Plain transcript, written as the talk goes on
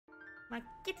My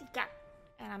kitty cat.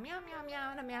 And a meow meow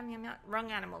meow and a meow meow meow.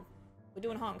 Wrong animal. We're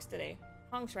doing honks today.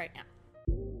 Honks right now.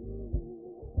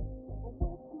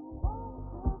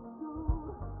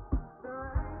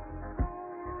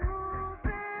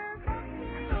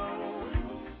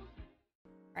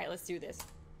 Alright, let's do this.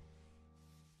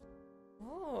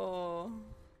 Oh.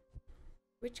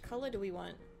 Which color do we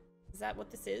want? Is that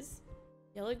what this is?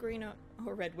 Yellow, green,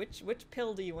 or red? Which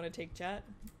pill do you want to take, chat?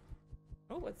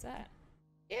 Oh, what's that?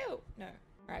 Ew! No.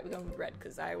 Alright, we're going with red,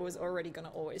 because I was already gonna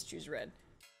always choose red.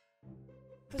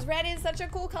 Because red is such a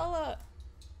cool color!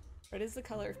 Red is the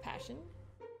color of passion?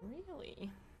 Really?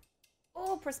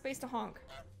 Oh, press space to honk.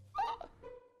 Oh!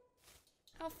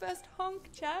 Our first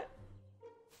honk, chat!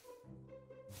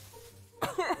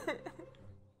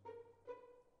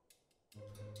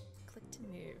 Click to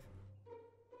move.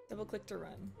 Double click to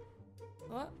run.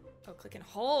 What? Oh, click and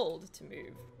hold to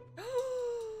move.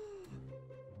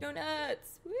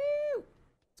 Donuts! Woo!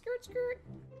 Skirt, skirt!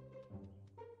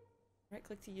 Right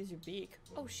click to use your beak.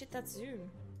 Oh shit, that's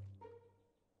zoom.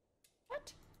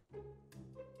 What?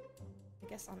 I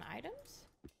guess on items?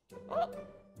 Oh!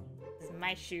 This is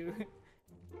my shoe.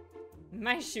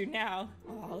 My shoe now.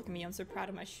 Oh, look at me, I'm so proud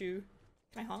of my shoe.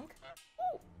 Can I honk?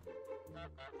 Oh!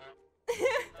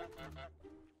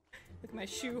 Look at my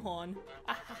shoe horn.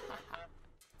 How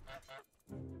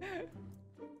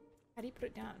do you put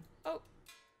it down? Oh!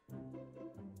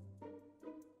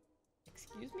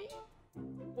 Excuse me?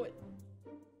 What?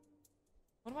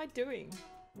 What am I doing?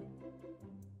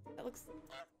 That looks...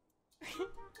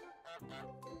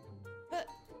 But...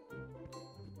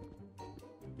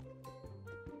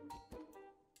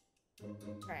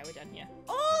 Alright, we're done here.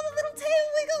 Oh, the little tail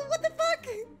wiggle! What the fuck?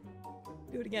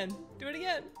 Do it again. Do it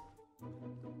again.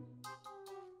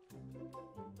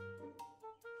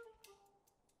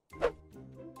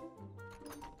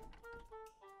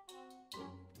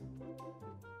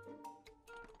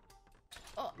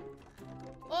 Oh.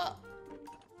 Oh.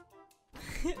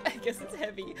 I guess it's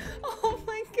heavy. Oh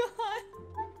my god.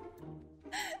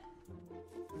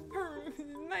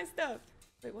 My stuff.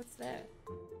 Wait, what's that?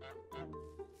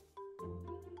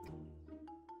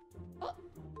 Oh.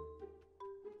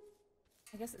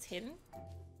 I guess it's hidden.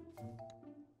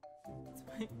 That's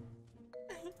fine.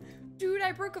 Dude,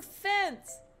 I broke a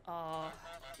fence. Oh.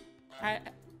 Are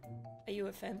you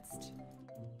offensed?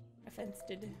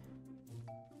 Offensted.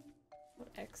 What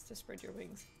X to spread your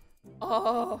wings?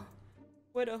 Oh.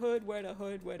 Where the hood, where the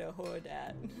hood, where the hood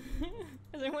at?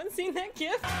 Has anyone seen that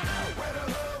gif? Where the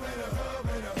hood, where the hood,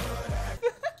 where the hood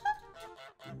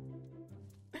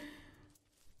at?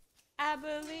 I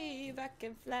believe I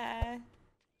can fly.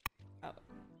 Oh.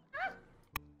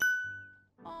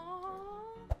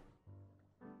 Aww.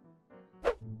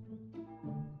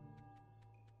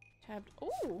 Tabbed.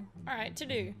 Ooh. Alright, to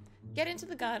do. Get into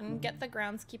the garden, get the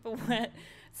groundskeeper wet,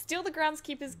 steal the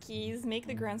groundskeeper's keys, make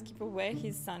the groundskeeper wear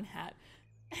his sun hat.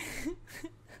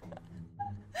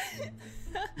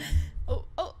 Oh,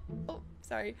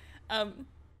 sorry.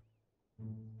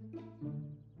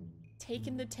 Take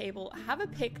in the table, have a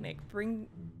picnic, bring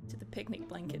to the picnic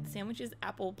blanket, sandwiches,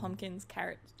 apple, pumpkins,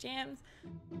 carrots, jams.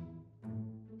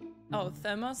 Oh,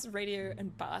 thermos, radio,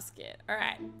 and basket.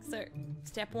 Alright, so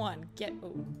step one, get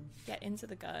into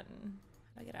the garden.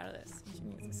 How do I get out of this? I'm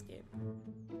assuming it's escape.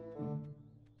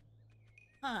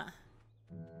 Huh.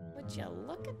 Would you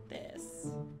look at this?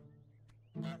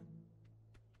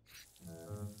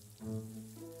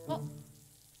 Oh.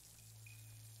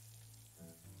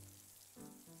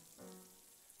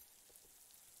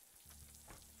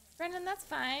 Brendan, that's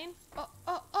fine.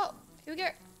 Oh. Here we go.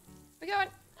 We're going.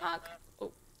 Honk.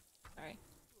 Oh. Sorry.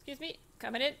 Excuse me.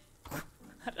 Coming in.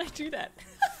 How did I do that?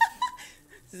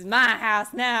 This is my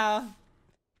house now.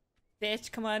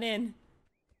 Bitch, come on in.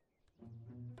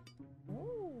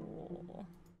 Ooh.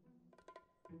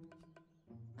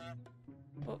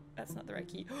 Oh, that's not the right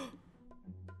key.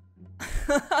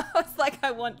 I was like, I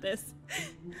want this.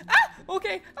 Ah!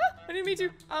 Okay. Ah! I didn't mean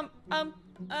to.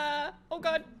 Oh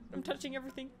god. I'm touching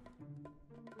everything.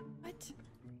 What?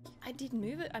 I did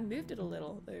move it. I moved it a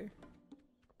little, though.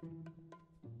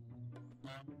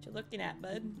 What you looking at,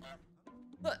 bud?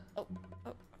 Oh,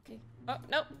 okay. Oh,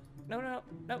 no. No.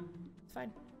 It's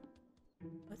fine.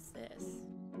 What's this?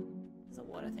 It's a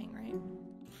water thing, right?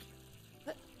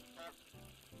 What?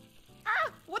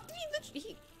 Ah! What did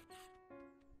he...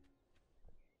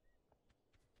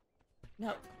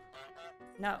 No.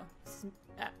 No. This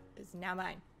is now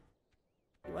mine.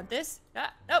 You want this?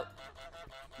 Ah, no!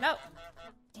 No!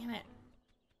 Damn it.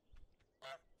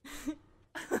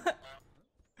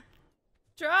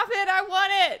 Drop it! I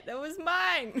want it! That was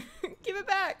mine! Give it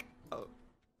back! Oh.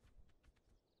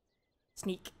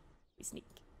 Sneak. We sneak.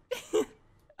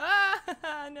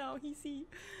 Ah, no, he see.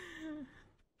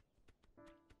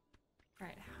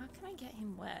 Alright, how can I get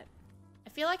him wet?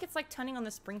 I feel like it's like turning on the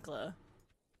sprinkler.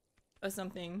 Or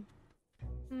something.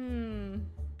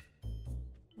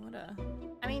 What a...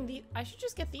 I mean, I should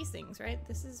just get these things, right?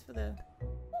 This is for the...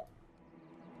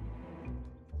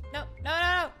 No, no,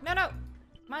 no, no, no, no!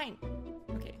 Mine!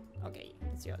 Okay, okay,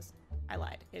 it's yours. I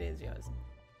lied. It is yours.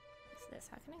 What's this?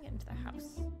 How can I get into the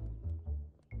house?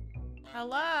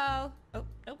 Hello? Oh,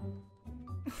 nope.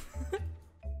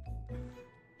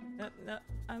 No, no,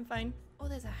 I'm fine. Oh,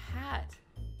 there's a hat.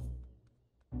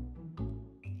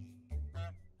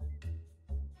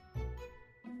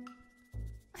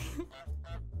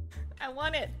 I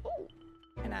want it. Ooh.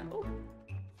 And I, ooh.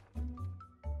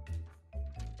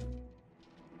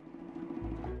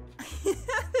 This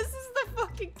is the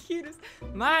fucking cutest.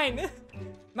 Mine.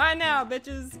 Mine now,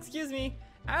 bitches. Excuse me.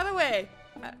 Out of the way.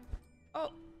 Oh.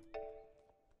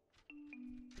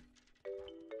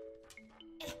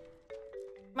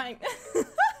 Mine. This is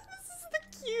the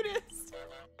cutest.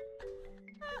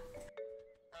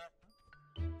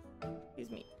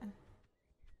 Excuse me.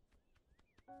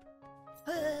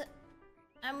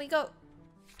 And we go.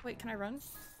 Wait, can I run?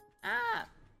 Ah!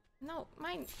 No,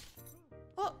 mine.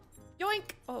 Oh,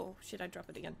 yoink! Oh, shit, I drop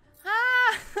it again.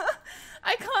 Ah!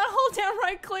 I can't hold down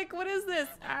right click. What is this?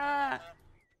 Ah!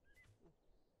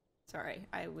 Sorry,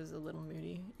 I was a little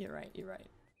moody. You're right, you're right.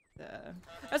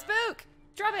 A spook!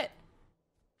 Drop it!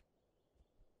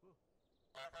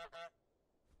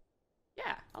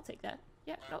 Yeah, I'll take that.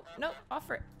 Yeah, no, no,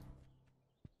 offer it.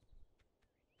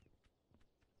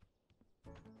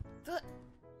 God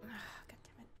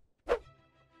damn it.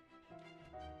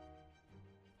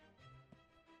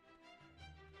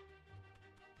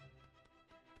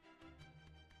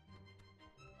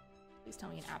 Please tell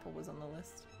me an apple was on the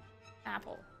list.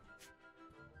 Apple.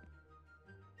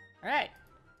 Alright.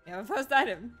 We have a first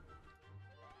item.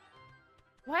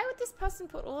 Why would this person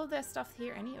put all of their stuff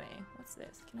here anyway? What's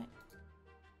this? Can I...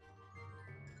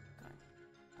 God.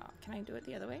 Oh, can I do it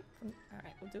the other way?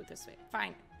 Alright, we'll do it this way.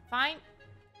 Fine. Fine.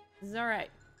 This is alright.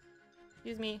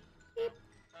 Excuse me. Beep,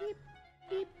 beep,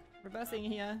 beep. We're busing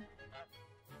here.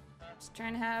 Just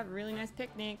trying to have a really nice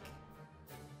picnic.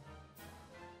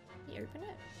 Can you open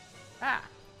it? Ah!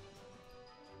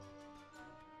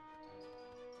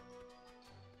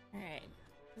 Alright.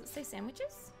 Does it say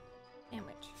sandwiches?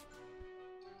 Sandwich.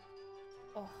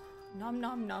 Oh, nom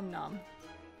nom nom nom.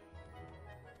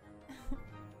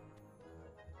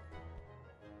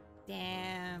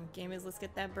 Damn, gamers, let's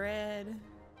get that bread.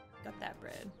 Got that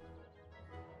bread.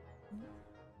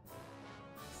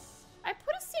 I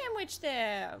put a sandwich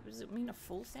there. Does it mean a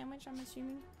full sandwich, I'm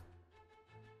assuming?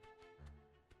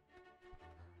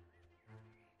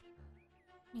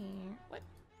 What?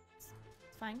 It's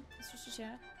fine. It's just a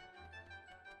chair.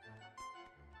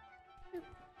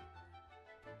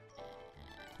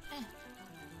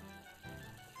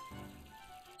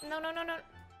 No, no, no, no.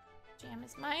 Jam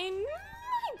is mine.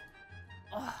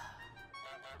 Oh.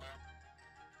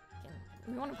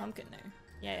 We want a pumpkin though.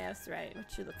 Yeah, that's right.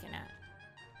 What you looking at?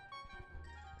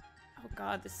 Oh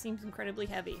god, this seems incredibly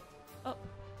heavy. Oh,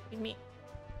 excuse me.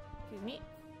 Excuse me.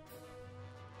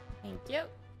 Thank you.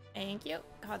 Thank you.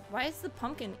 God, why is the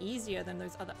pumpkin easier than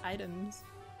those other items?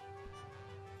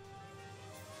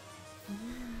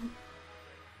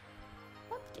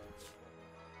 Pumpkin.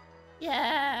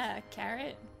 Yeah,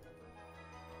 carrot.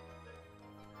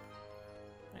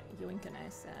 Yoink a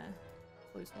nice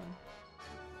close one.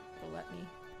 It'll let me.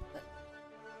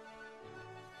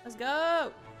 Let's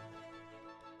go!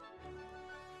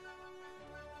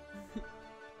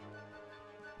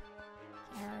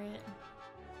 Carrot.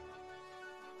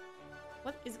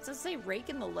 What is it? Does it say rake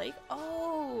in the lake?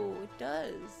 Oh, it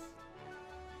does.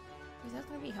 Dude, that's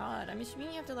gonna be hard. I'm assuming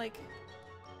you have to like.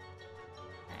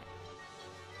 Alright.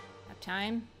 Our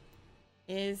time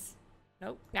is.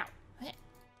 Nope. Now.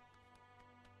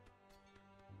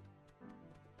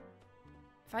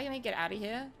 If I can make it out of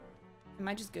here, am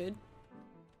I just good?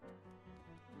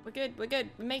 We're good, we're good.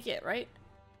 We make it, right?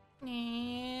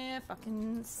 Yeah,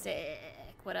 fucking sick.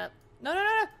 What up? No, no,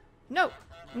 no, no!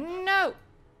 No! No!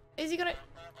 Is he gonna...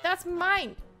 That's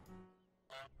mine!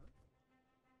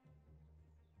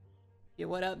 Yeah,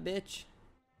 what up, bitch?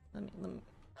 Let me...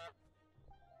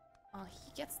 Oh,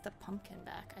 he gets the pumpkin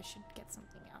back. I should get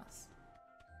something else.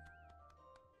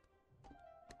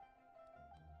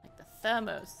 Like the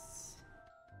thermos.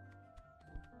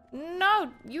 No!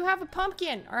 You have a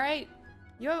pumpkin, alright?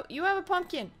 You have a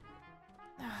pumpkin!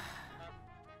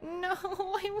 No!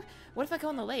 What if I go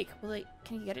in the lake? Will it,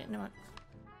 can you get it? No.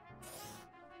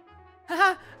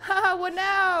 Ha ha! What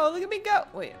now? Look at me go!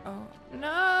 Wait, oh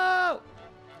no!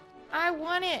 I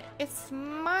want it! It's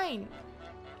mine!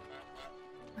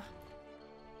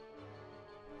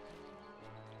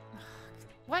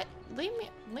 What? Leave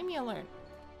me alone.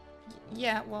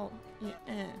 Yeah, well,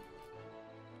 yeah,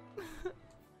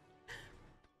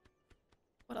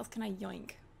 What else can I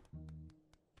yoink?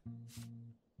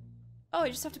 Oh, I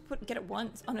just have to get it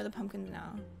once. Oh no, the pumpkin's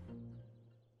now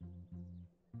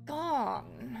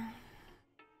gone.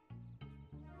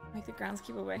 Make the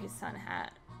groundskeeper wear his sun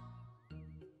hat.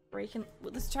 Rake in.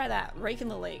 Well, let's try that. Rake in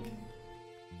the lake.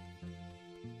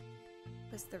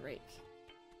 Where's the rake?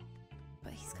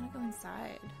 But he's gonna go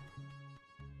inside.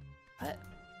 What?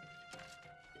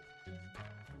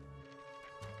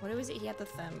 What was it? He had the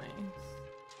thermos.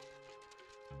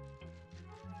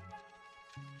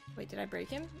 Wait, did I break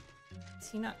him?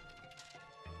 Is he not?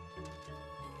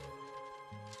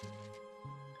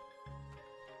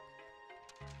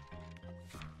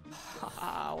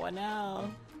 Haha, what now?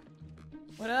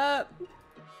 What up?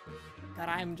 God,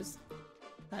 I'm just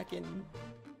fucking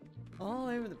all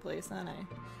over the place, aren't I?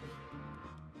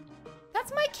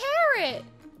 That's my carrot!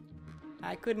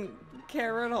 I couldn't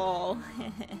care at all.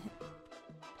 I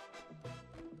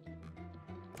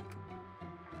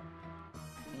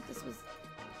think this was...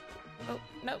 Oh,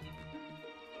 no. Is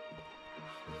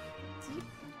he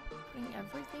putting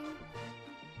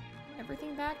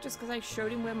everything back just because I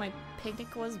showed him where my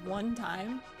picnic was one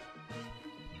time?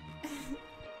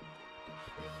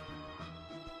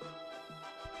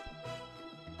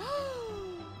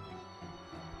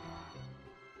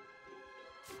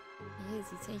 He's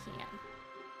taking it.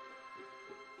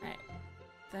 Alright.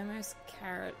 Thermos,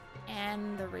 carrot,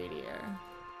 and the radio.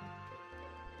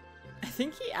 I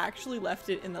think he actually left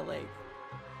it in the lake.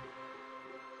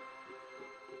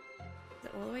 Is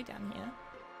it all the way down here?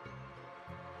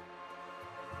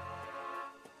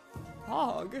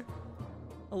 Hog?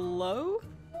 Hello?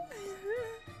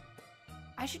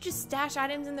 I should just stash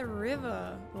items in the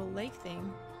river or lake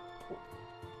thing.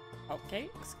 Okay,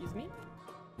 excuse me.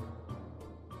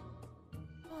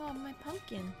 Oh, my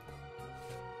pumpkin.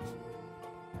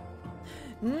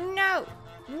 No!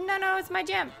 No, no, it's my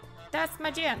jam. That's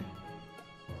my jam.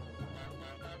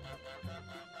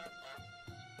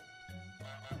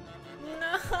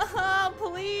 No,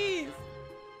 please.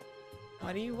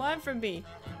 What do you want from me?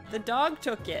 The dog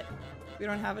took it. We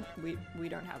don't have a we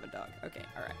don't have a dog. Okay,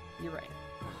 all right. You're right.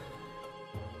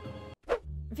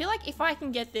 I feel like if I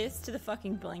can get this to the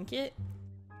fucking blanket,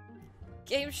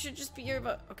 game should just be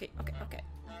over. Okay, okay, okay.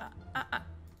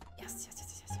 Yes, yes,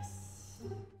 yes, yes, yes.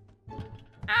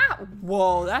 Ah!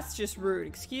 Whoa, that's just rude.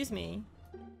 Excuse me.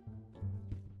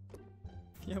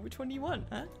 Yeah, which one do you want,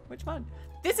 huh? Which one?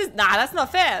 This is- Nah, that's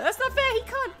not fair. That's not fair. He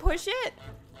can't push it.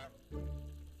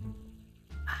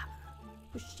 Ah,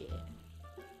 push it.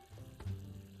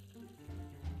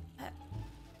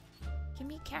 Give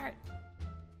me a carrot.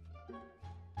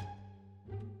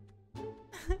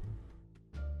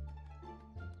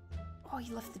 Oh,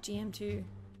 he left the jam too.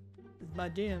 It's my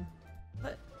jam.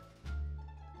 What?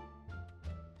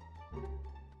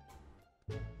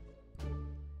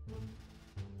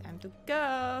 Time to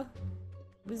go.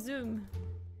 Resume.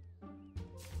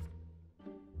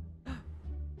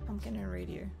 Pumpkin and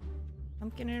radio.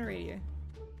 Pumpkin and radio.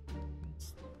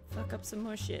 Fuck up some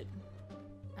more shit.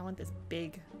 I want this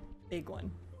big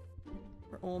one.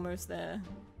 We're almost there.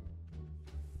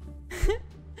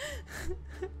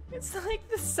 It's like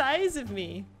the size of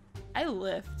me. I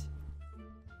lift.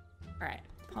 Alright,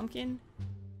 pumpkin.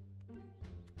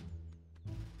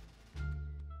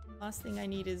 Last thing I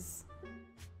need is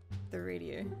the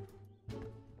radio.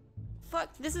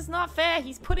 Fuck, this is not fair.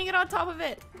 He's putting it on top of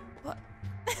it. What?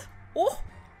 Oh!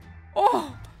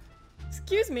 Oh!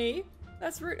 Excuse me.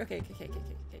 That's rude. Okay, okay.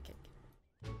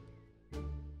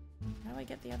 How do I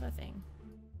get the other thing?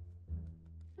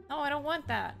 No, I don't want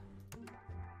that.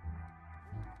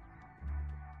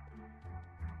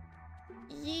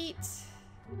 Yeet.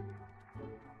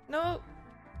 No.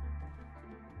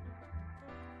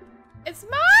 It's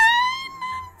mine!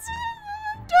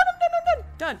 I'm done.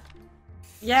 Done.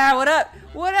 Yeah, what up?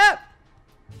 What up?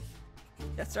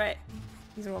 That's right.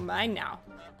 These are all mine now.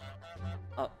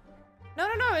 Oh. No,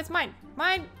 it's mine.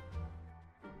 Mine.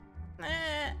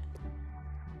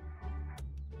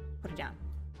 Put it down.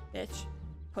 Bitch.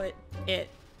 Put it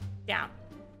down.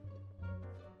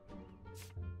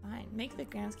 Fine. Make the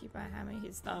groundskeeper hammer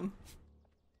his thumb.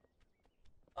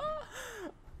 Oh.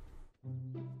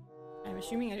 I'm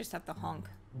assuming I just have to honk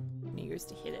when he goes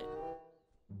to hit it.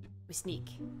 We sneak.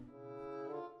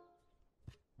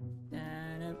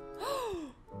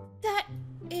 That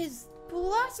is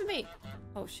blasphemy!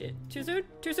 Oh shit. Too soon?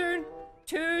 Too soon?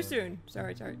 Too soon.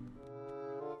 Sorry, sorry.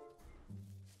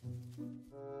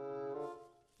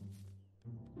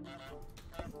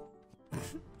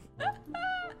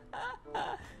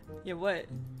 Yeah, what?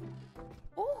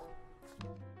 Oh!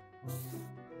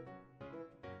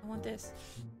 I want this.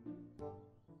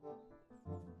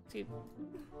 See.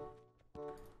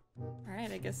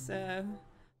 Alright, I guess,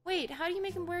 wait, how do you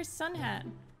make him wear a sun hat?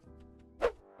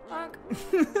 Fuck.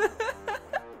 3,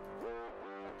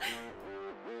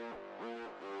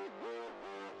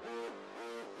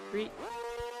 2.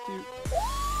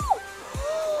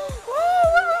 Whoa!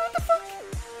 What the fuck?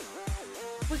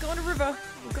 We're going to river.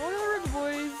 We're going to the river,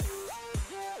 boys.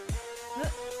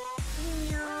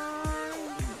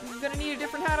 You're gonna need a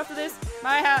different hat after this.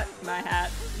 My hat. My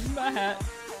hat. My hat.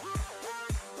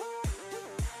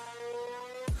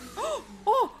 Oh!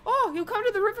 He'll come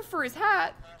to the river for his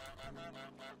hat.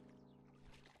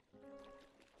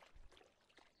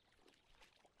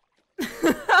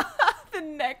 The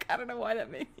neck. I don't know why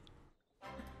that made me.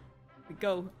 We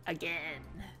go again.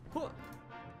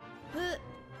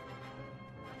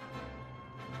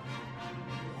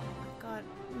 God,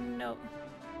 no.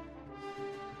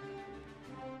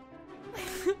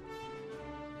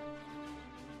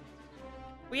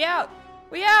 We out!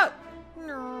 We out!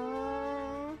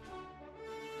 No.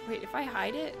 Wait, if I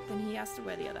hide it, then he has to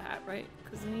wear the other hat, right?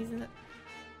 Because then he's in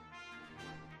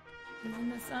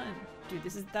the sun. Dude,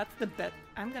 that's the bet.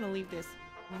 I'm gonna leave this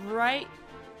right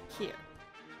here.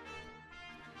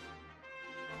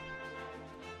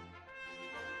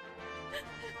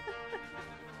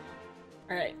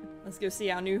 Alright, let's go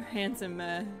see our new handsome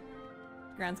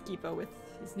groundskeeper with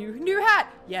his new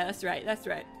hat! Yeah, that's right, that's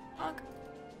right. Honk.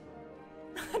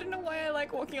 I don't know why I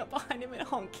like walking up behind him and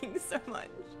honking so much.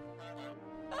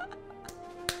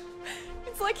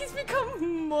 It's like he's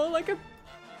become more like a...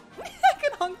 I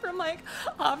can honk from like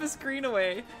half a screen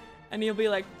away. And he'll be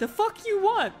like, the fuck you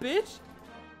want, bitch?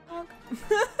 Honk.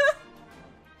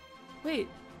 Wait,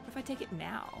 what if I take it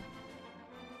now?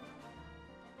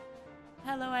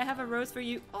 Hello, I have a rose for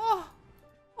you. Oh!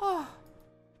 Oh!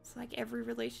 It's like every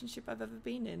relationship I've ever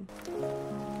been in.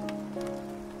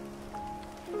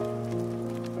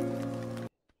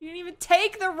 You didn't even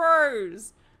take the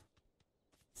rose!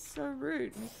 So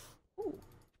rude. Ooh.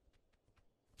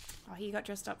 Oh, he got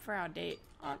dressed up for our date.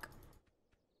 Honk.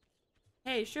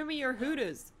 Hey, show me your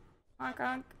hooters. Honk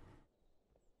honk.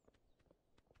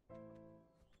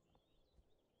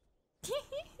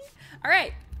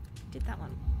 Alright. Did that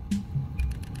one.